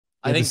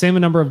I think the same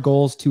number of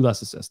goals, 2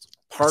 less assists.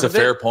 That's a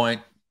fair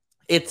point.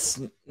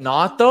 It's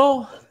not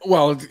though.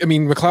 Well, I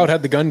mean, McLeod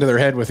had the gun to their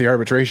head with the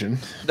arbitration.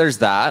 There's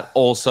that.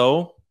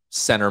 Also,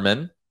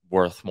 centerman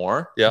worth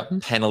more. Yeah.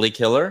 Penalty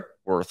killer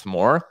worth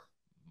more.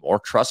 More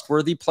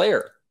trustworthy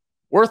player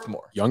worth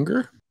more.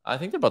 Younger? I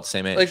think they're about the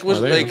same age.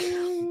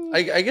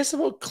 I guess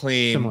about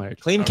Klim. Similar.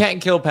 Klim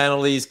can't kill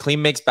penalties.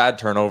 Klim makes bad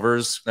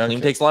turnovers.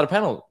 Klim takes a lot of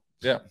penalties.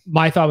 Yeah.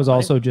 My thought was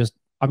also just,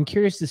 I'm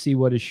curious to see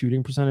what his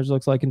shooting percentage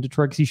looks like in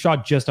Detroit because he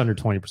shot just under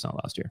 20%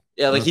 last year.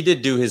 Yeah, like he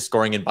did do his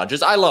scoring in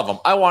bunches. I love him.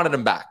 I wanted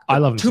him back. I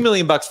love him. $2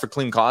 million for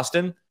Klim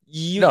Kostin.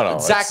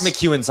 Zach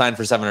McEwen signed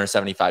for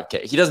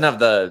 $775K. He doesn't have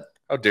the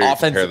How dare you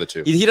compare the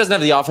two? He doesn't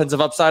have the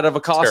offensive upside of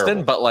a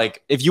Kostin, but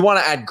like if you want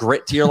to add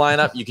grit to your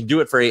lineup, you can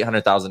do it for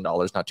 $800,000,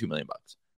 not $2 million.